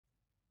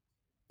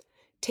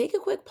Take a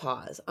quick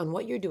pause on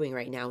what you're doing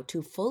right now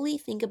to fully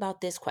think about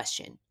this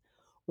question.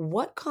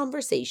 What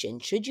conversation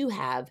should you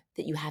have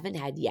that you haven't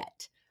had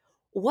yet?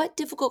 What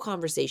difficult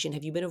conversation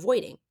have you been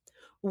avoiding?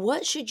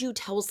 What should you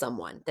tell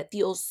someone that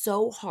feels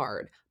so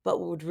hard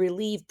but would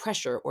relieve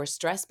pressure or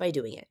stress by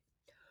doing it?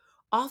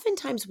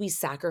 Oftentimes, we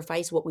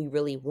sacrifice what we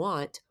really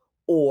want,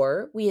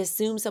 or we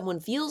assume someone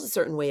feels a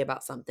certain way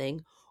about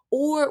something,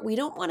 or we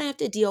don't want to have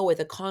to deal with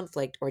a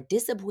conflict or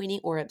disappointing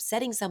or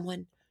upsetting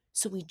someone,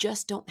 so we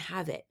just don't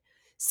have it.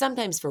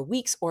 Sometimes for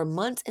weeks or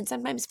months, and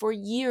sometimes for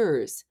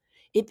years.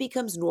 It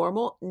becomes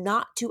normal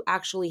not to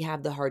actually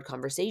have the hard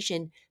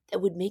conversation that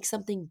would make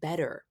something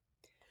better.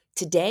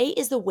 Today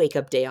is the wake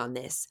up day on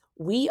this.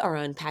 We are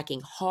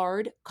unpacking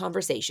hard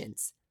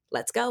conversations.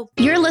 Let's go.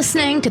 You're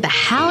listening to the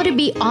How to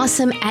Be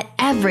Awesome at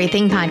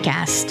Everything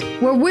podcast,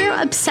 where we're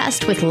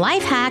obsessed with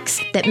life hacks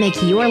that make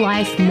your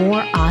life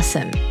more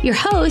awesome. Your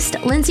host,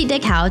 Lindsay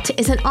Dickhout,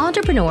 is an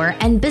entrepreneur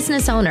and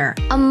business owner,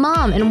 a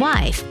mom and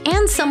wife,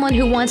 and someone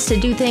who wants to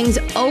do things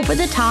over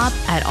the top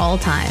at all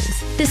times.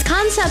 This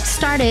concept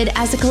started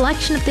as a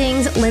collection of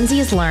things Lindsay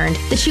has learned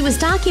that she was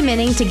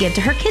documenting to give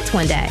to her kids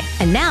one day,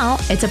 and now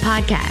it's a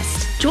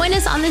podcast. Join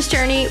us on this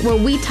journey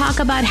where we talk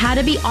about how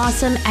to be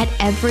awesome at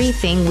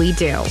everything we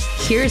do.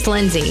 Here's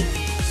Lindsay.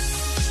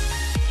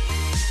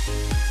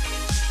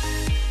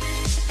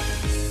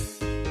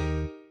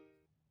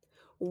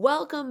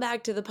 Welcome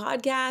back to the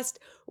podcast.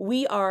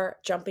 We are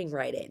jumping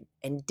right in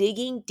and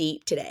digging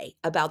deep today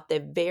about the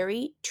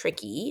very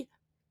tricky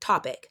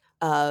topic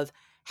of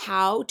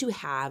how to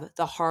have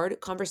the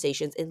hard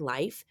conversations in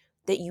life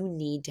that you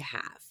need to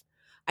have.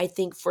 I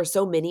think for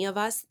so many of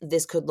us,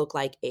 this could look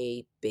like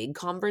a big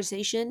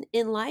conversation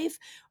in life.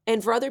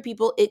 And for other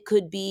people, it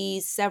could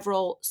be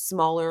several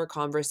smaller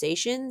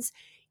conversations.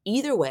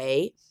 Either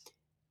way,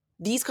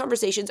 these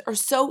conversations are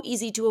so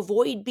easy to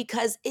avoid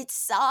because it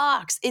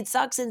sucks. It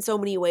sucks in so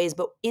many ways.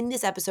 But in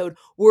this episode,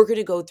 we're going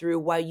to go through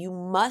why you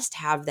must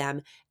have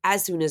them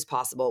as soon as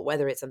possible,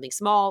 whether it's something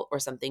small or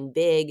something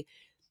big.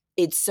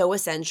 It's so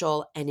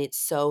essential and it's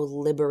so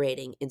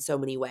liberating in so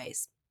many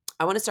ways.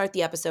 I want to start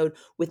the episode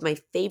with my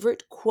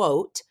favorite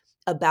quote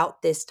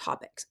about this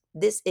topic.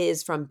 This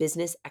is from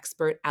business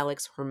expert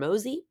Alex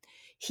Hermozi.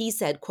 He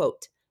said,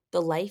 quote,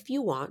 "The life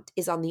you want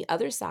is on the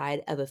other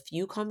side of a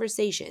few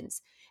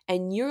conversations,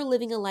 and you're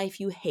living a life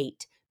you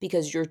hate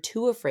because you're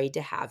too afraid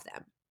to have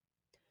them."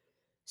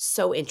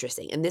 So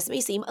interesting. And this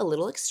may seem a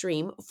little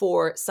extreme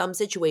for some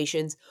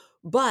situations,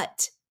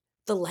 but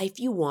the life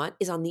you want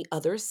is on the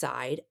other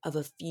side of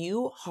a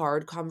few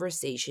hard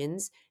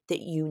conversations that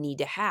you need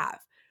to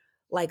have.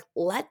 Like,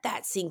 let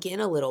that sink in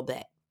a little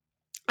bit.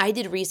 I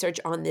did research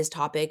on this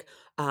topic,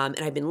 and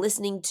I've been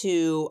listening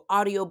to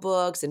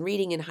audiobooks and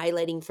reading and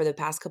highlighting for the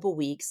past couple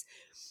weeks.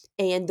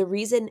 And the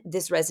reason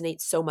this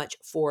resonates so much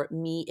for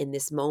me in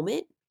this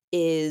moment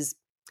is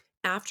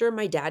after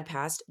my dad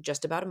passed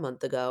just about a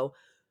month ago,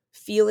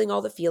 feeling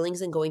all the feelings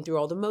and going through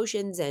all the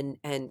emotions and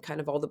kind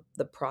of all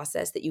the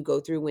process that you go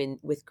through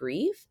with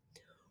grief.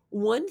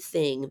 One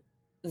thing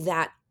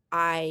that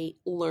I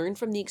learned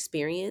from the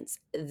experience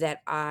that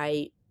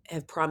I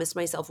have promised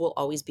myself will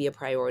always be a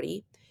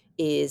priority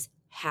is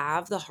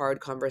have the hard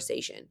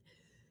conversation.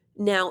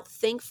 Now,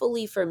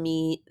 thankfully for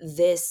me,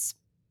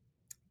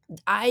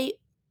 I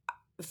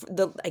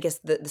guess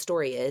the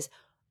story is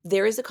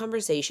there is a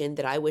conversation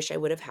that I wish I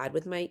would have had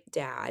with my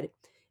dad.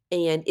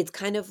 And it's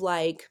kind of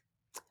like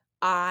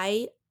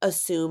I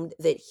assumed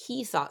that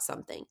he thought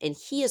something and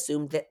he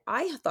assumed that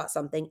I thought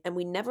something, and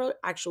we never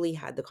actually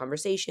had the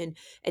conversation.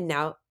 And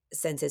now,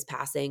 since his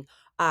passing,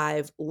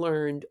 I've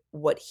learned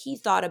what he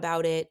thought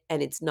about it,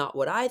 and it's not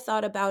what I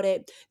thought about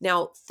it.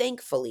 Now,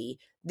 thankfully,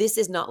 this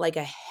is not like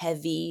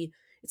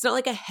it's not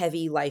like a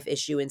heavy life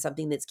issue and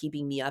something that's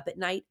keeping me up at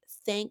night.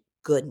 Thank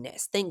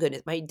goodness. Thank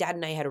goodness. My dad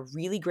and I had a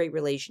really great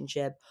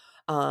relationship.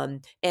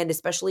 And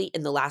especially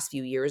in the last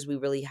few years, we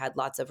really had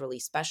lots of really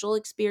special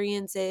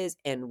experiences,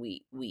 and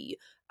we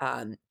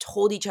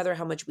told each other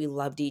how much we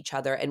loved each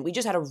other, and we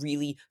just had a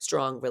really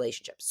strong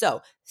relationship.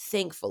 So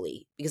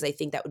thankfully, because I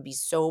think that would be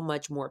so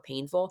much more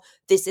painful,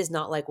 this is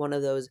not like one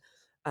of those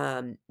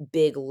um,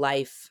 big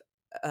life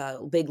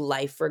big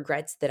life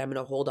regrets that I'm going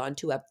to hold on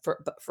to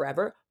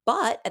forever.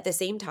 But at the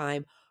same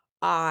time,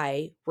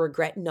 I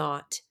regret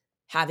not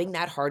having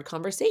that hard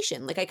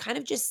conversation. Like I kind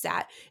of just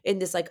sat in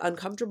this like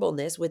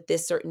uncomfortableness with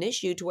this certain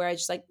issue to where I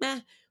just like,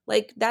 meh,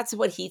 like that's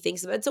what he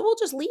thinks about it. So we'll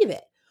just leave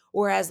it.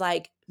 Whereas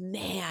like,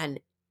 man,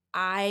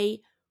 I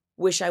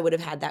wish I would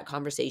have had that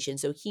conversation.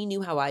 So he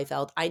knew how I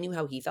felt. I knew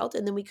how he felt.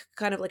 And then we could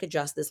kind of like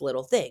adjust this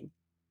little thing.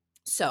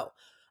 So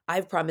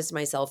I've promised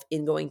myself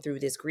in going through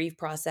this grief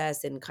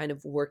process and kind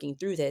of working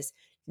through this,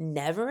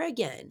 never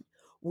again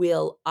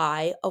will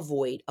I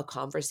avoid a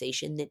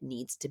conversation that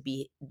needs to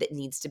be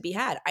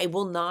had. I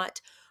will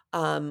not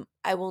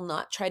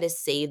try to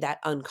save that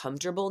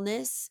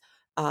uncomfortableness.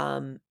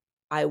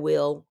 I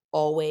will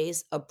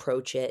always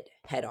approach it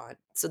head on.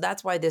 So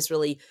that's why this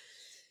really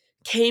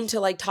came to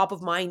like top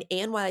of mind,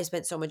 and why I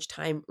spent so much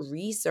time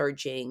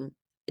researching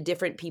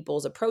different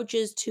people's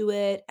approaches to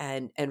it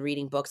and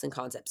reading books and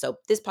concepts. So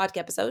this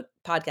podcast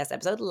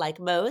episode, like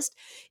most,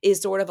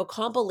 is sort of a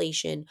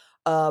compilation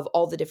of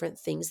all the different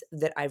things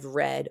that I've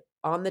read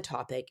on the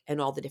topic and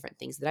all the different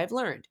things that I've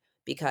learned,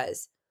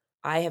 because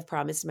I have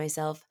promised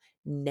myself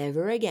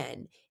never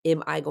again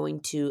am I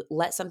going to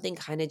let something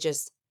kind of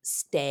just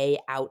stay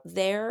out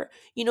there.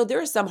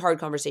 There are some hard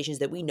conversations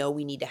that we know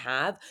we need to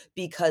have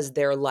because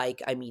they're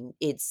like, I mean,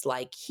 it's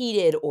like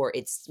heated or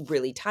it's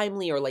really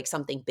timely or like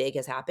something big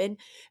has happened.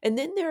 And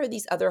then there are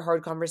these other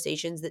hard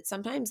conversations that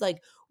sometimes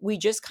like we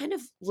just kind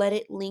of let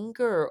it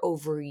linger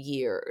over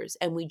years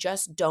and we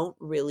just don't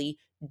really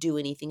do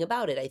anything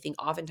about it. I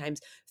think oftentimes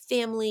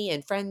family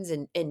and friends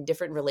and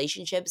different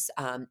relationships,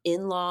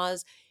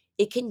 in-laws,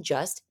 it can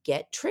just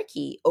get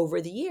tricky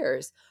over the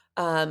years.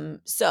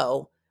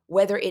 So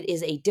whether it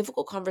is a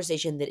difficult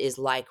conversation that is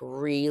like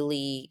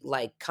really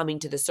like coming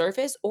to the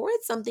surface, or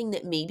it's something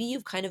that maybe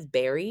you've kind of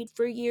buried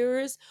for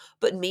years,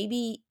 but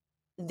maybe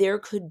there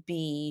could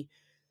be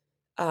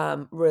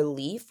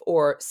relief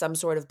or some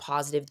sort of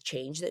positive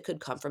change that could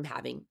come from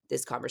having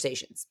these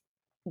conversations.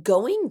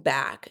 Going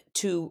back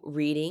to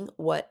reading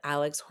what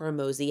Alex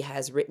Hormozi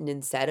has written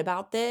and said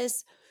about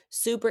this,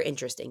 super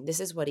interesting. This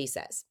is what he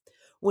says.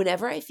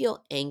 Whenever I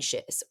feel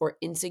anxious or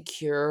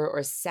insecure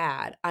or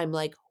sad, I'm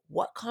like,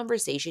 what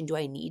conversation do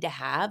I need to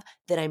have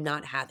that I'm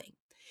not having?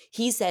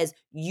 He says,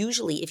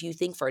 usually, if you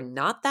think for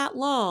not that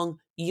long,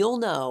 you'll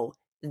know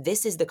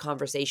this is the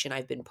conversation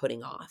I've been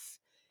putting off.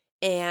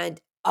 And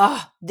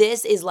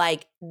this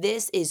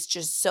is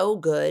just so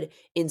good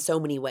in so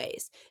many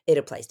ways. It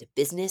applies to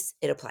business,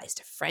 it applies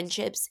to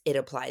friendships, it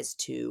applies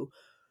to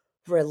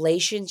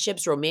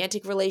relationships,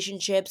 romantic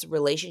relationships,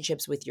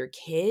 relationships with your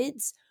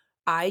kids.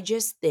 I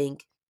just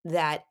think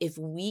that if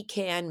we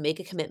can make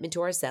a commitment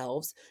to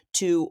ourselves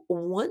to,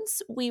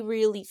 once we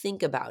really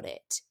think about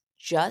it,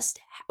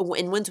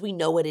 and once we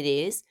know what it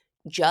is,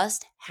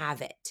 just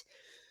have it.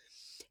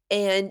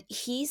 And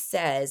he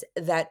says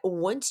that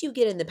once you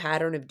get in the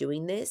pattern of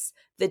doing this,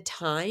 the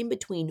time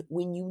between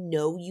when you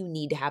know you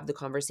need to have the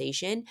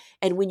conversation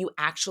and when you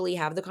actually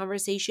have the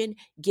conversation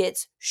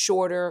gets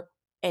shorter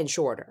and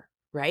shorter,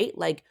 right?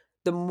 Like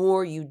the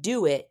more you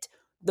do it,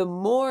 the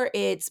more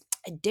it's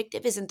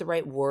addictive isn't the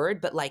right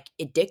word, but like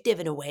addictive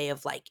in a way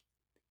of like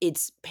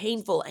it's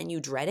painful and you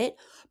dread it.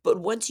 But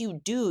once you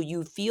do,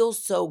 you feel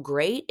so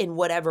great in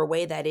whatever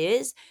way that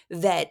is,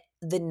 that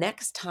the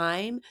next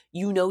time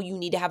you know you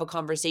need to have a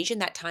conversation,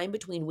 that time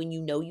between when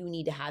you know you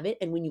need to have it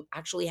and when you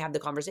actually have the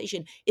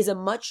conversation is a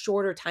much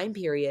shorter time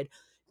period,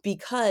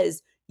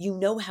 because you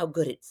know how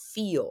good it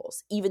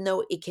feels, even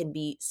though it can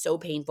be so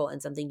painful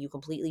and something you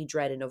completely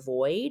dread and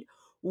avoid.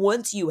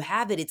 Once you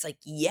have it, it's like,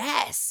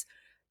 yes,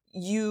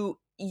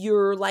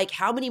 you're like,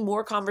 how many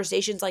more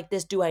conversations like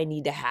this do I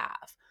need to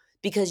have?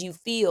 Because you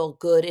feel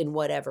good in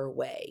whatever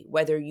way,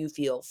 whether you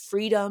feel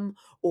freedom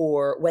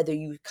or whether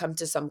you come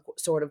to some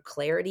sort of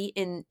clarity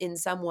in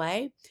some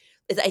way.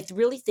 I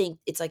really think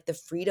it's like the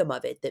freedom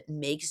of it that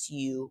makes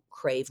you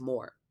crave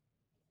more.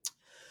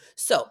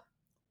 So,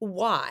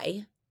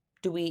 why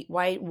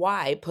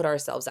why put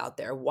ourselves out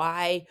there?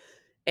 Why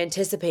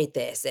anticipate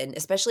this? And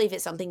especially if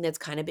it's something that's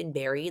kind of been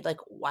buried, like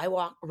why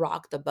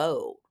rock the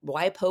boat?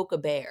 Why poke a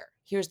bear?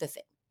 Here's the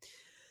thing.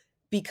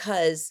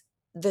 Because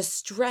the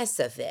stress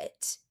of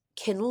it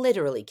can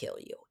literally kill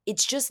you.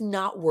 It's just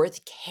not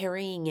worth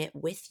carrying it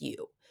with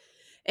you.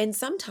 And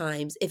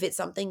sometimes, if it's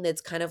something that's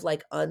kind of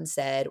like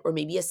unsaid, or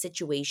maybe a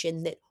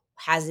situation that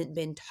hasn't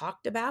been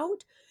talked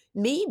about,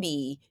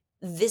 maybe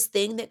this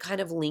thing that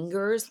kind of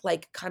lingers,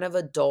 like kind of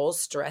a dull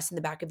stress in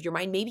the back of your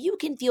mind, maybe you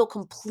can feel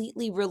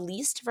completely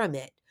released from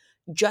it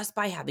just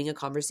by having a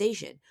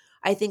conversation.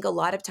 I think a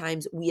lot of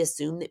times we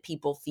assume that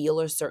people feel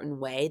a certain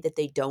way that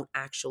they don't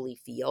actually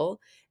feel.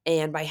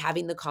 And by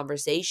having the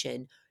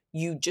conversation,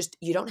 you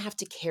don't have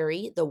to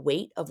carry the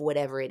weight of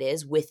whatever it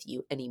is with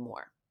you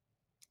anymore.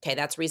 Okay,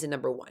 that's reason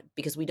number one,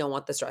 because we don't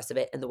want the stress of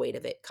it and the weight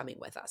of it coming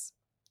with us.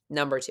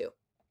 Number two,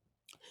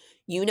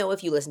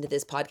 if you listen to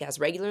this podcast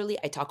regularly,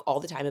 I talk all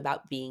the time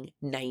about being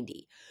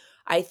 90.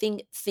 I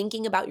think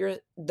thinking about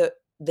the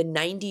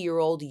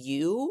 90-year-old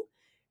you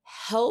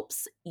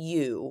helps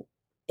you,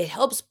 it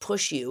helps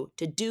push you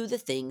to do the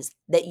things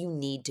that you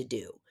need to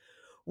do.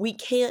 We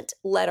can't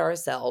let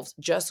ourselves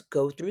just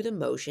go through the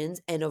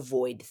motions and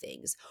avoid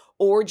things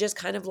or just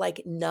kind of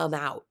like numb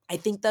out. I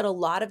think that a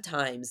lot of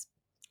times,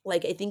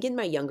 like I think in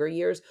my younger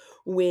years,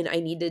 when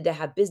I needed to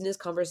have business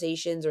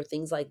conversations or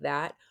things like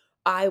that,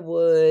 I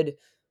would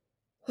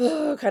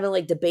kind of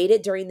like debate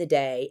it during the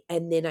day,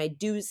 and then I'd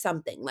do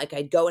something like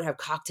I'd go and have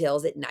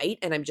cocktails at night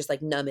and I'm just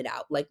like numb it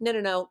out. Like, no,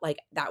 no, no. Like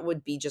that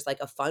would be just like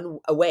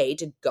a way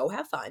to go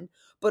have fun,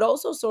 but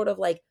also sort of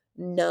like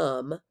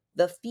numb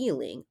the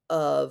feeling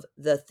of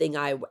the thing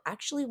I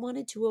actually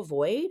wanted to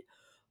avoid.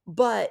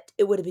 But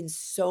it would have been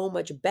so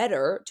much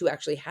better to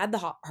actually have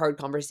the hard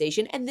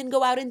conversation and then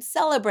go out and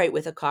celebrate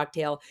with a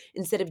cocktail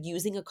instead of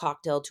using a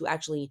cocktail to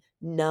actually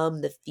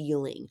numb the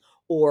feeling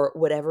or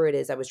whatever it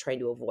is I was trying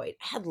to avoid.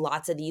 I had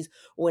lots of these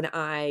when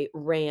I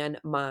ran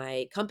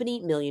my company,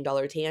 $1 Million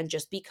Tan,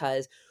 just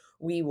because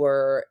we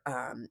were,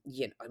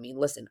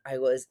 listen, I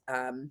was,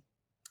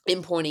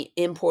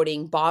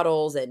 importing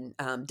bottles and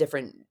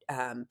different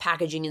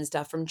packaging and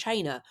stuff from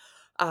China.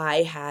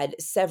 I had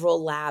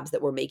several labs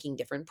that were making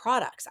different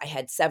products. I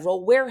had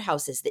several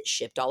warehouses that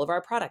shipped all of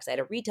our products. I had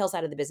a retail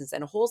side of the business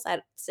and a wholesale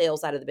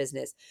sales side of the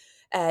business.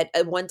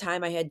 At one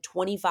time, I had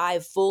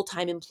 25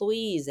 full-time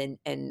employees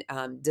and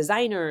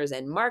designers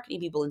and marketing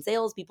people and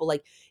salespeople.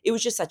 Like, it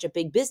was just such a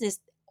big business.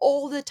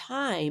 All the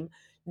time,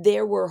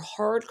 there were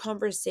hard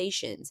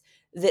conversations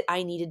that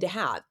I needed to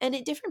have. And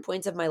at different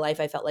points of my life,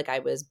 I felt like I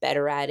was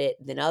better at it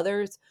than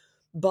others.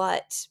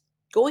 But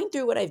going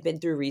through what I've been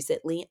through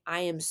recently, I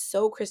am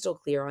so crystal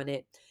clear on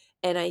it.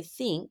 And I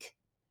think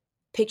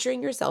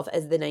picturing yourself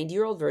as the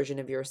 90-year-old version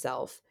of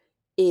yourself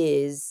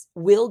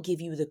will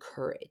give you the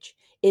courage.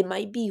 It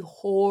might be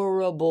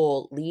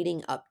horrible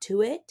leading up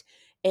to it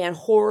and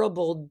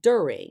horrible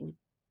during,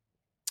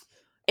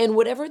 and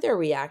whatever their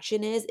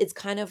reaction is, it's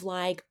kind of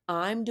like,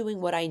 I'm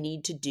doing what I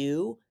need to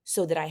do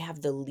so that I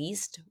have the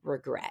least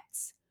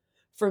regrets.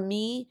 For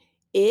me,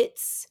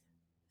 it's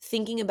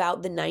thinking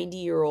about the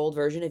 90-year-old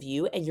version of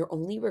you, and your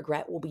only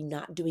regret will be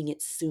not doing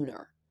it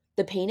sooner.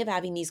 The pain of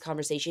having these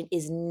conversations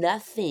is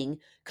nothing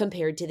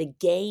compared to the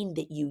gain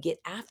that you get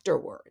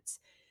afterwards.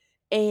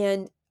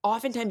 And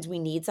oftentimes we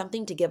need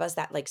something to give us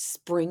that like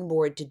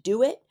springboard to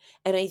do it.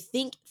 And I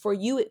think for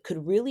you, it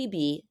could really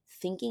be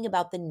thinking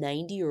about the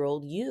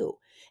 90-year-old you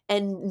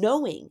and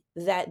knowing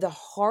that the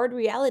hard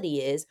reality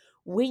is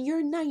when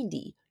you're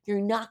 90,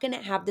 you're not going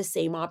to have the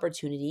same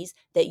opportunities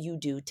that you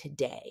do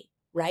today,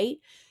 right?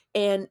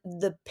 And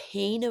the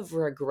pain of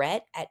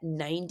regret at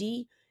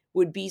 90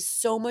 would be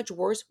so much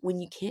worse when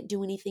you can't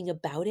do anything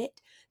about it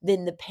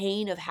than the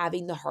pain of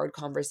having the hard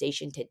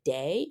conversation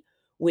today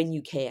when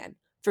you can.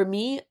 For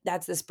me,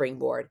 that's the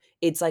springboard.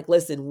 It's like,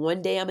 listen,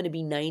 one day I'm going to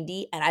be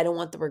 90 and I don't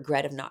want the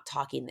regret of not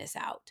talking this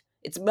out.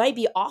 It might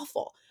be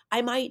awful.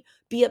 I might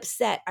be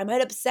upset. I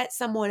might upset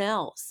someone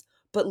else.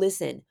 But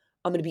listen,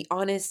 I'm going to be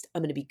honest.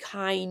 I'm going to be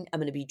kind. I'm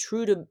going to be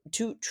true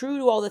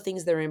to all the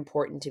things that are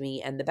important to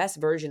me and the best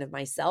version of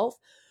myself.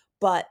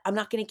 But I'm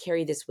not going to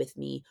carry this with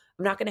me.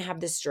 I'm not going to have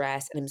this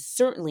stress. And I'm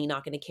certainly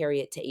not going to carry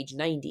it to age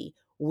 90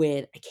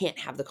 when I can't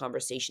have the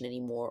conversation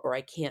anymore or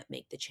I can't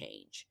make the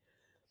change.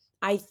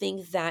 I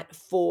think that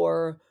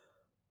for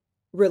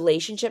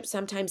relationships,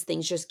 sometimes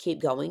things just keep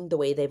going the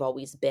way they've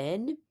always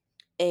been.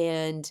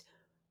 And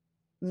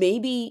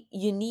maybe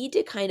you need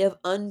to kind of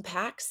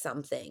unpack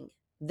something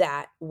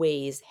that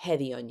weighs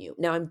heavy on you.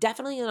 Now, I'm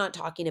definitely not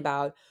talking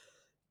about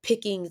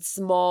picking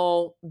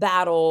small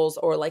battles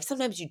or like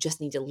sometimes you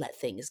just need to let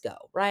things go,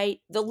 right?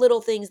 The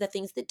little things, the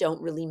things that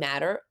don't really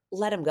matter,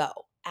 let them go.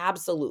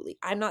 Absolutely.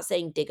 I'm not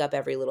saying dig up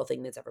every little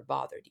thing that's ever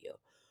bothered you.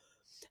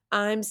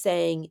 I'm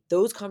saying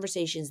those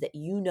conversations that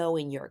you know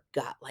in your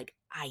gut, like,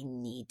 I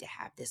need to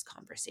have this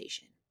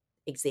conversation.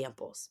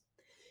 Examples.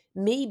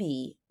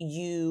 Maybe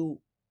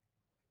you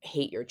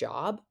hate your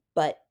job,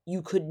 but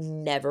you could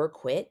never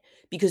quit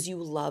because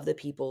you love the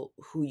people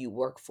who you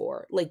work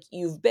for. Like,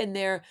 you've been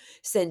there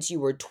since you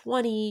were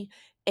 20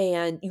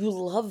 and you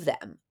love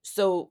them.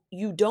 So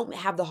you don't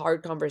have the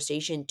hard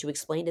conversation to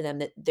explain to them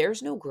that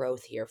there's no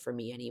growth here for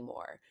me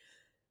anymore.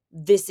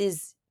 This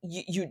is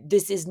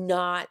this is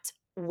not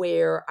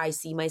where I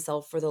see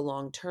myself for the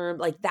long term.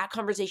 Like, that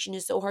conversation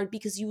is so hard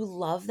because you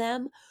love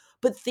them,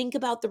 but think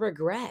about the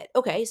regret.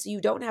 Okay, so you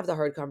don't have the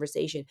hard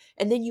conversation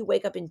and then you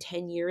wake up in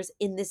 10 years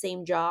in the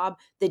same job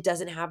that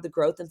doesn't have the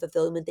growth and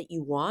fulfillment that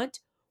you want.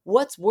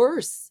 What's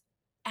worse?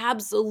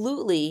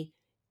 Absolutely,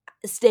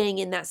 staying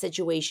in that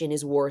situation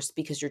is worse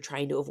because you're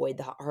trying to avoid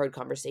the hard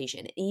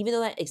conversation. Even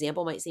though that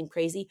example might seem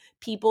crazy,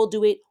 people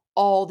do it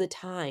all the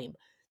time.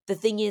 The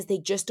thing is, they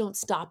just don't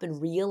stop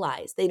and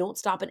realize. They don't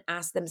stop and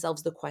ask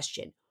themselves the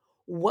question,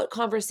 what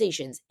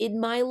conversations in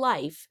my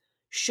life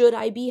should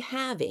I be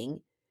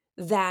having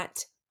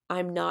that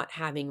I'm not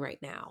having right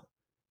now?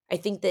 I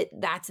think that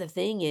that's the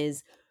thing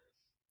is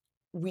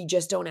we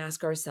just don't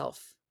ask ourselves.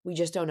 We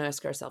just don't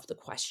ask ourselves the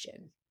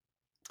question.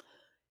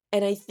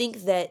 And I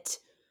think that,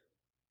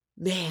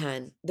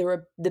 man,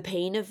 the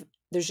pain of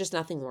there's just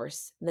nothing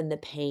worse than the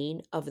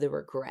pain of the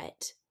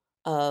regret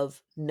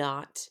of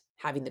not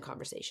having the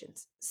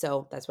conversations.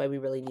 So that's why we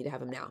really need to have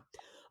them now.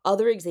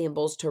 Other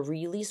examples to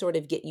really sort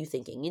of get you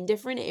thinking in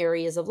different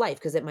areas of life,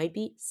 because it might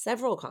be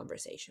several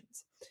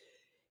conversations.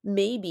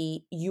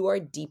 Maybe you are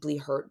deeply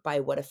hurt by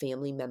what a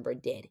family member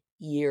did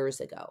years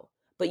ago,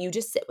 but you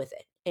just sit with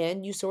it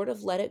and you sort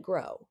of let it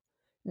grow.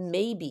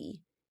 Maybe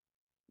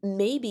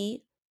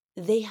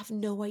they have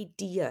no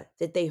idea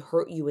that they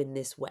hurt you in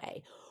this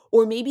way.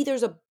 Or maybe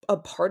there's a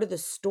part of the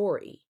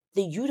story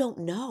that you don't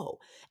know.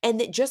 And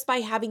that just by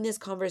having this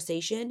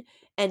conversation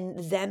and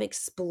them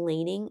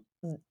explaining,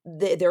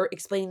 they're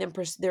explaining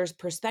their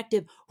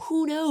perspective,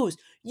 who knows?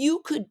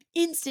 You could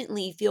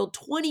instantly feel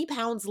 20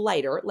 pounds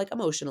lighter, like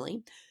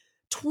emotionally,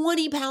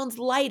 20 pounds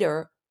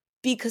lighter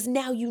because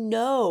now you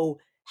know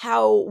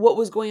what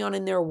was going on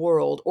in their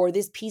world or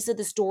this piece of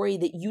the story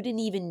that you didn't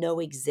even know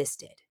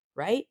existed,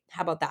 right?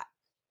 How about that?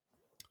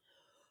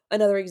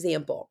 Another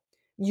example,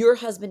 your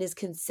husband is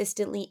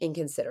consistently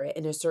inconsiderate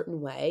in a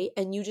certain way,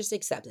 and you just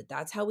accept it.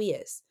 That's how he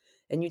is.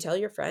 And you tell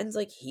your friends,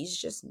 like, he's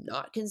just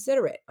not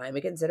considerate. I'm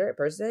a considerate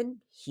person.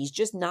 He's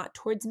just not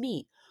towards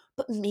me.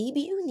 But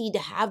maybe you need to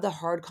have the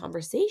hard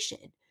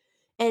conversation.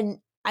 And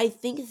I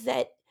think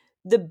that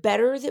the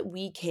better that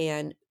we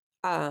can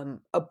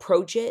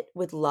approach it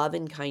with love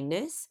and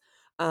kindness,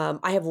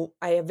 I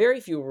have very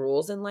few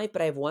rules in life,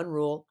 but I have one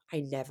rule: I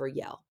never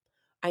yell.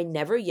 I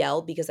never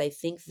yell because I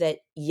think that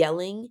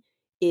yelling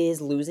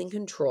is losing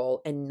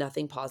control, and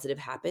nothing positive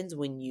happens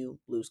when you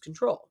lose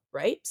control,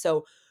 right?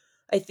 So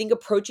I think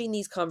approaching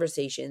these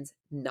conversations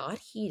not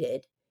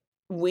heated,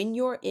 when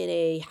you're in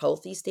a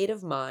healthy state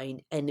of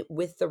mind and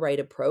with the right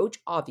approach,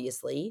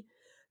 obviously,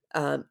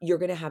 you're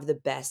going to have the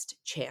best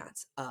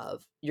chance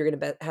of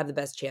have the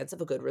best chance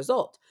of a good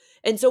result.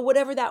 And so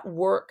whatever that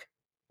work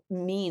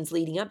means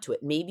leading up to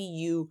it, maybe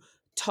you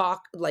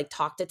talk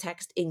to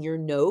text in your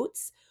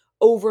notes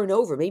over and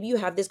over. Maybe you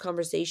have this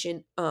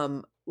conversation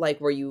like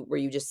where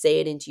you just say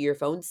it into your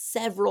phone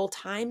several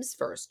times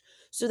first.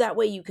 So that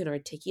way you can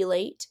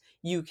articulate,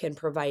 you can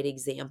provide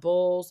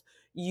examples,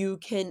 you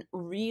can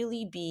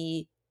really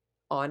be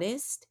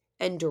honest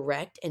and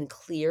direct and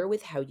clear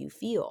with how you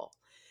feel.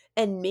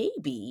 And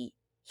maybe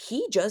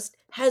he just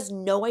has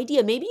no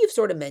idea. Maybe you've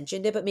sort of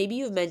mentioned it, but maybe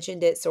you've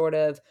mentioned it sort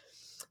of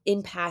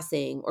in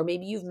passing, or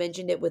maybe you've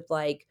mentioned it with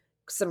like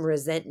some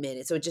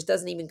resentment. So it just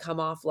doesn't even come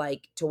off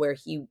like to where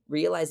he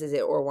realizes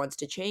it or wants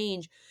to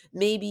change.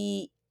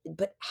 Maybe,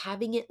 but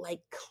having it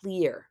like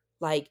clear,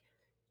 like,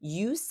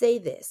 you say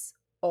this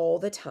all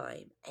the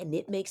time and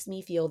it makes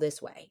me feel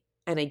this way.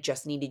 And I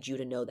just needed you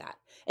to know that.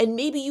 And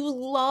maybe you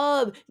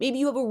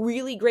have a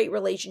really great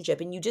relationship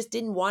and you just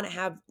didn't want to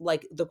have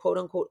like the quote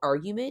unquote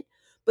argument,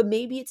 but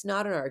maybe it's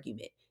not an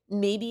argument.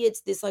 Maybe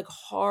it's this like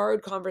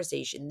hard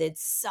conversation that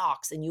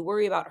sucks and you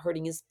worry about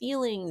hurting his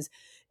feelings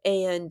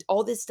and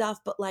all this stuff.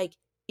 But like,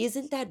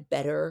 isn't that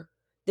better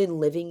than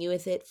living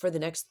with it for the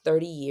next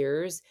 30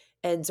 years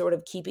and sort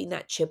of keeping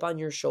that chip on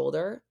your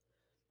shoulder?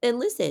 And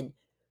listen,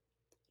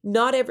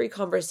 not every hard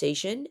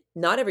conversation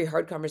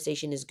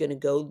is going to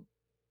go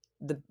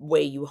the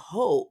way you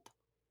hope,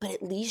 but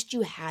at least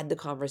you had the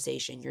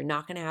conversation. You're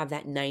not going to have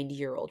that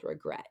 90-year-old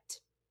regret.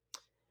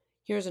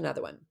 Here's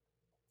another one.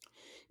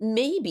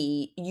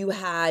 Maybe you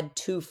had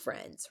two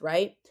friends,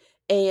 right?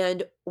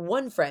 And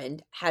one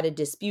friend had a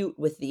dispute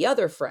with the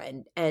other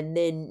friend, and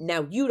then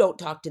now you don't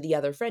talk to the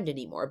other friend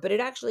anymore, but it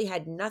actually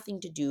had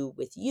nothing to do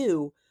with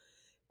you.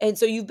 And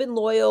so you've been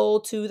loyal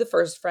to the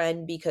first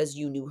friend because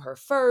you knew her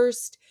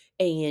first,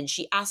 and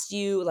she asked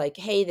you, like,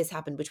 hey, this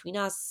happened between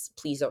us.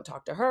 Please don't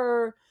talk to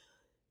her.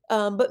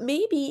 But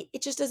maybe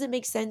it just doesn't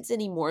make sense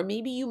anymore.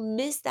 Maybe you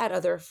miss that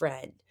other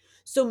friend.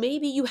 So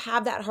maybe you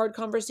have that hard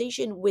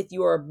conversation with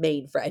your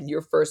main friend,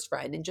 your first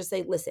friend, and just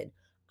say, listen,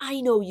 I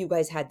know you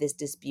guys had this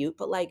dispute,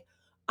 but like,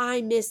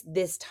 I miss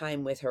this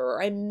time with her,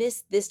 or I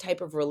miss this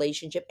type of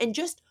relationship, and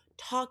just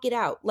talk it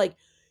out. Like,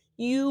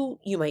 you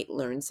might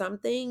learn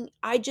something.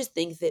 I just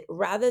think that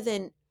rather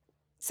than,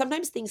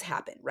 sometimes things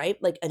happen,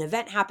 right? Like an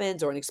event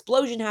happens, or an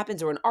explosion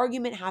happens, or an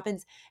argument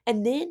happens,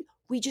 and then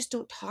we just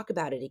don't talk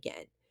about it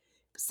again.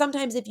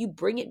 Sometimes if you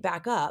bring it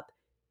back up,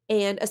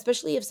 and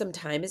especially if some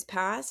time has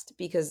passed,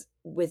 because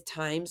with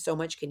time so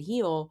much can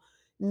heal,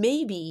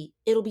 maybe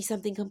it'll be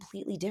something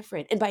completely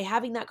different. And by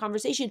having that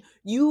conversation,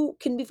 you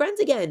can be friends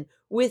again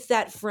with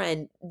that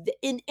friend,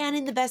 in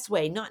the best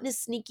way, not in a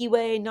sneaky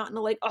way, not in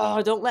a like,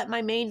 oh, don't let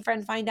my main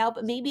friend find out,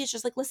 but maybe it's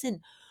just like,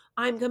 listen,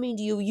 I'm coming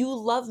to you, you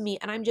love me,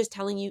 and I'm just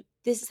telling you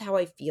this is how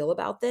I feel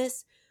about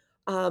this.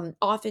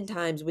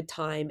 Oftentimes with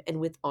time and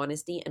with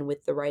honesty and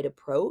with the right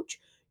approach,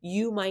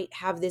 you might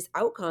have this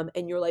outcome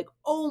and you're like,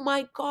 oh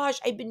my gosh,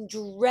 I've been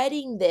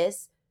dreading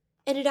this.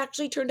 And it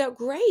actually turned out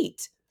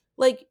great.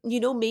 Like,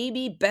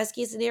 maybe best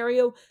case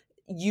scenario,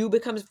 you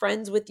become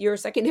friends with your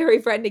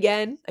secondary friend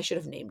again. I should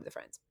have named the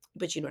friends,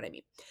 but you know what I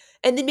mean.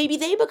 And then maybe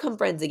they become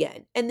friends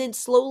again. And then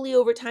slowly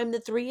over time, the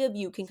three of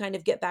you can kind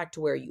of get back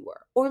to where you were.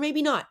 Or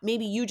maybe not.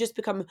 Maybe you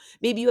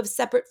have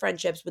separate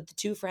friendships with the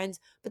two friends,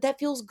 but that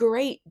feels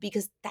great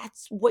because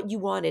that's what you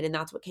wanted and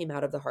that's what came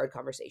out of the hard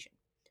conversation.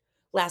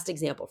 Last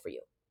example for you.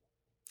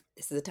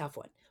 This is a tough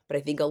one, but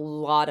I think a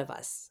lot of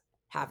us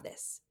have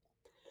this.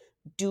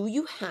 Do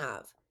you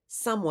have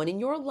someone in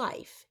your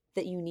life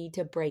that you need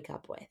to break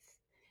up with?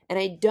 And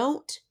I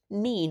don't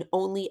mean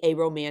only a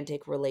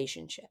romantic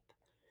relationship.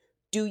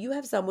 Do you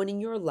have someone in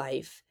your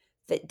life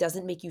that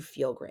doesn't make you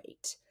feel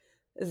great?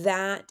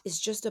 That is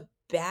just a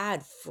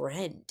bad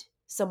friend,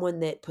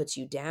 someone that puts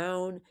you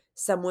down,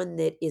 someone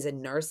that is a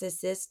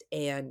narcissist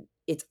and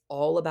it's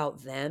all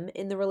about them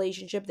in the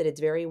relationship, that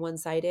it's very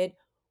one-sided,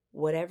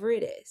 whatever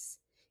it is.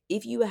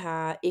 If you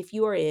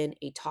are in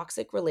a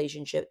toxic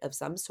relationship of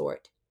some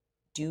sort,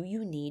 do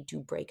you need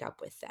to break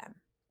up with them?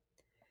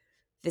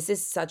 This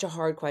is such a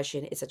hard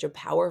question. It's such a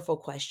powerful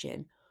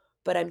question,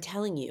 but I'm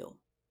telling you,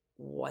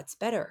 what's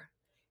better?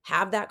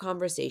 Have that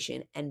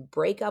conversation and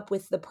break up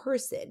with the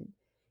person,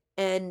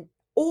 and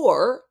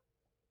or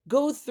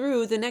go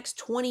through the next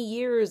 20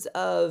 years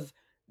of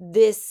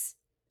this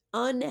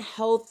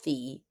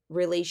unhealthy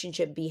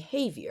relationship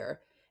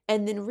behavior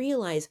and then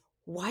realize,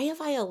 why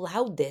have I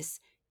allowed this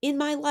in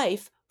my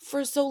life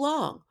for so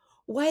long?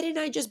 Why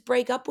didn't I just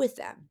break up with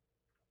them?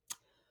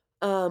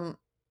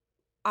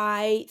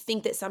 I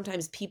think that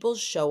sometimes people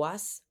show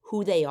us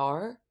who they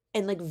are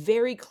and like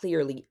very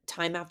clearly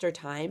time after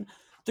time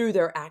through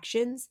their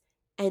actions.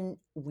 And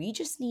we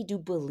just need to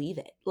believe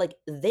it. Like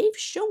they've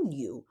shown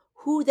you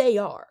who they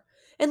are.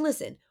 And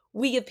listen,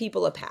 we give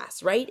people a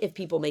pass, right? If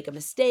people make a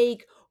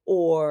mistake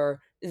or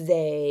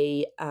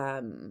they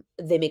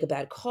make a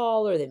bad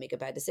call or they make a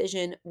bad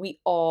decision, we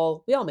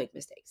all make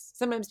mistakes.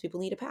 Sometimes people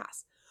need a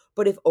pass.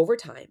 But if over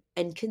time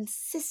and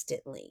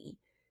consistently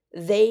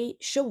they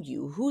show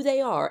you who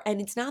they are, and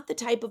it's not the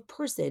type of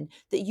person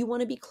that you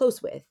want to be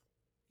close with,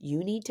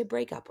 you need to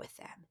break up with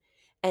them.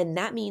 And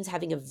that means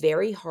having a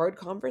very hard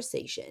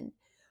conversation.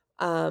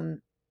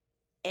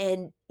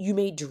 And you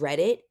may dread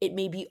it. It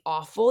may be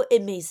awful.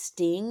 It may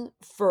sting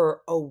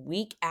for a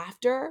week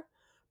after,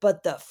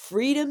 but the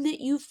freedom that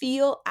you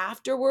feel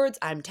afterwards,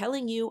 I'm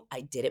telling you,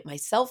 I did it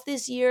myself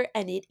this year,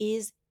 and it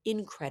is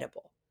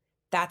incredible.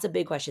 That's a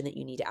big question that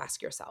you need to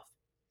ask yourself.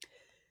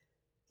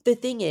 The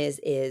thing is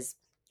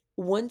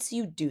once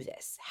you do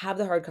this, have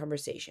the hard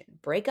conversation,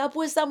 break up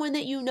with someone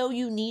that you know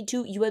you need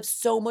to, you have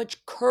so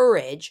much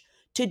courage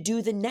to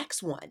do the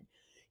next one.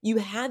 You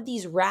have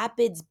these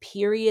rapid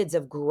periods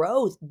of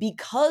growth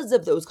because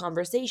of those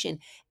conversations.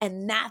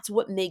 And that's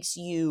what makes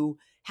you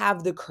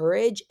have the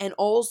courage and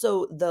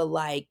also the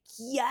like,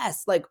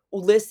 yes, like,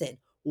 listen,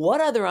 what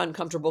other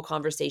uncomfortable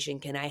conversation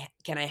can I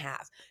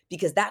have?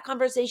 Because that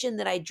conversation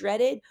that I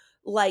dreaded,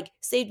 like,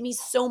 saved me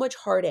so much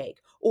heartache,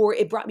 or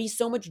it brought me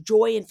so much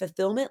joy and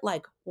fulfillment.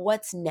 Like,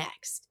 what's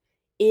next?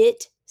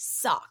 It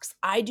sucks.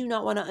 I do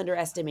not want to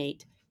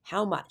underestimate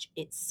how much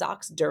it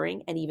sucks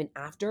during and even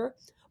after.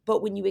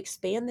 But when you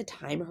expand the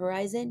time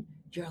horizon,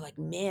 you're like,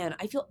 man,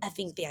 I feel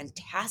effing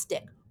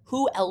fantastic.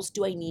 Who else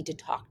do I need to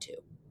talk to?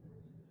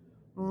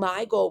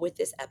 My goal with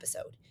this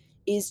episode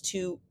is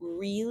to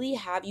really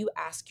have you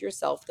ask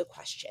yourself the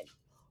question,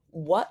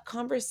 what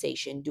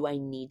conversation do I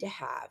need to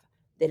have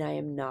that I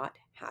am not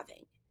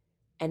having?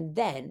 And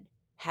then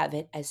have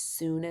it as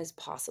soon as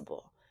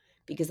possible.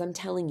 Because I'm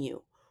telling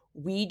you,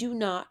 we do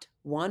not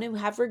want to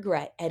have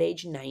regret at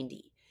age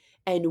 90.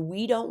 And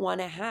we don't want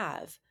to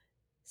have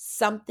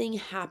something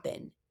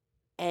happen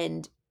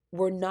and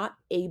we're not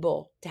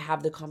able to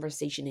have the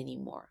conversation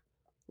anymore.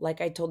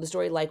 Like I told the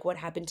story, like what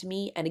happened to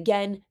me. And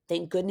again,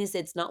 thank goodness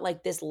it's not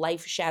like this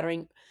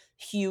life-shattering,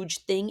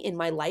 huge thing in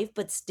my life,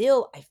 but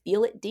still, I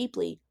feel it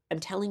deeply. I'm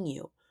telling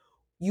you,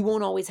 you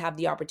won't always have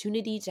the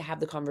opportunity to have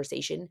the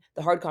conversation,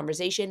 the hard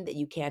conversation that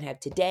you can have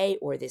today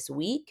or this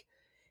week.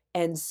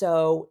 And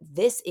so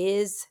this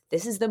is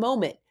the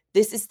moment.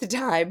 This is the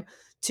time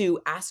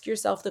to ask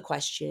yourself the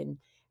question,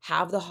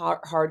 have the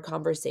hard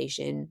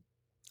conversation.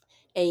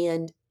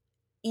 And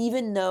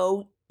even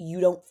though you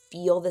don't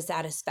feel the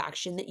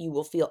satisfaction that you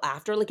will feel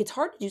after, like it's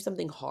hard to do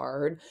something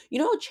hard. You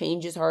know how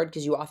change is hard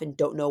because you often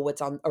don't know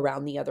what's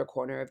around the other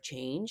corner of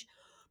change.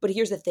 But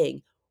here's the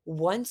thing.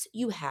 Once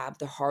you have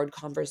the hard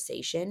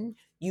conversation,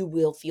 you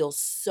will feel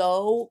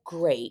so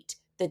great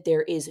that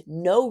there is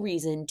no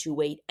reason to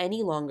wait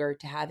any longer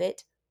to have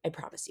it. I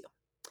promise you.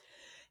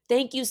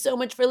 Thank you so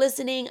much for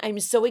listening. I'm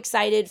so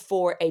excited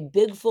for a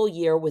big full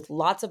year with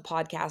lots of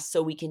podcasts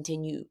so we can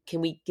continue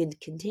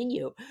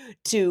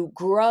to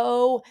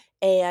grow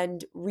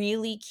and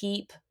really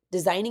keep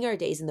designing our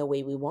days in the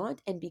way we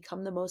want and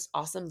become the most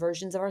awesome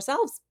versions of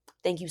ourselves.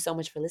 Thank you so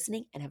much for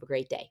listening and have a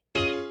great day.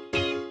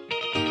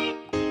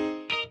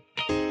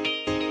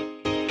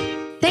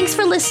 Thanks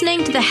for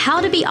listening to the How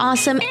to Be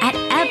Awesome at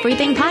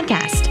Everything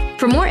podcast.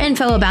 For more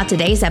info about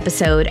today's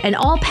episode and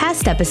all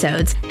past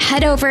episodes,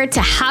 head over to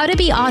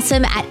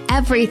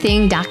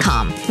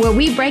howtobeawesomeateverything.com, where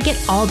we break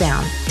it all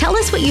down. Tell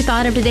us what you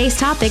thought of today's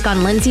topic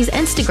on Lindsay's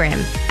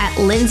Instagram at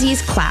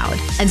Lindsay's Cloud.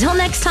 Until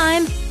next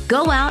time,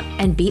 go out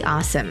and be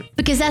awesome,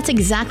 because that's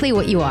exactly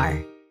what you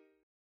are.